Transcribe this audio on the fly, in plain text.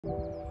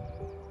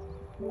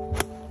So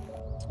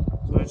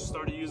I just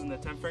started using the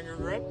 10-finger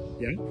grip.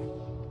 Yeah.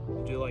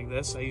 Do like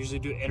this. I usually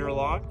do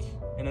interlock,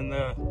 and in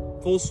the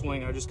full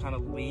swing, I just kind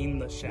of lean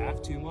the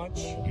shaft too much.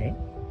 Okay.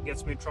 It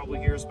gets me in trouble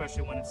here,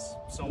 especially when it's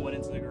somewhat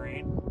into the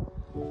green.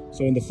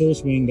 So in the full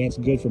swing, that's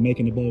good for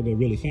making the ball go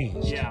really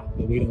fast. Yeah.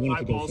 But we don't want High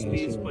it to go ball fast.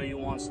 speeds, but you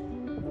want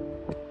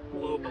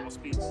low ball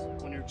speeds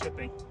when you're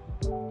chipping.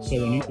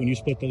 So when you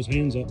split those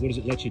hands up, what does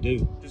it let you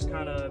do? Just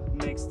kind of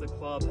makes the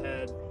club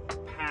head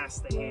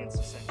past the hands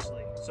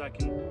essentially, so I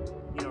can,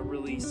 you know,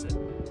 release it.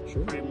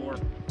 Sure. Create more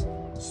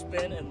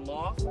spin and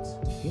loft.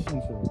 Good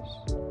one for us.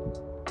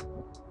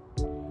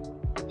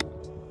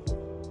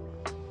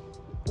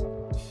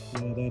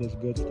 Yeah, that is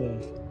good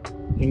stuff.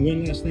 And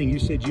one last thing, you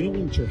said you don't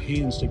want your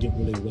hands to get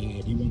really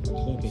wide. You want the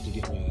club head to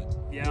get wide.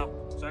 Yeah,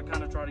 so I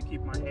kind of try to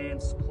keep my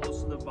hands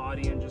close to the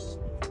body and just,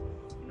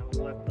 you know,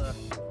 let the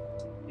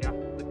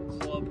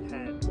club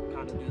head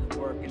kind of do the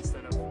work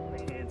instead of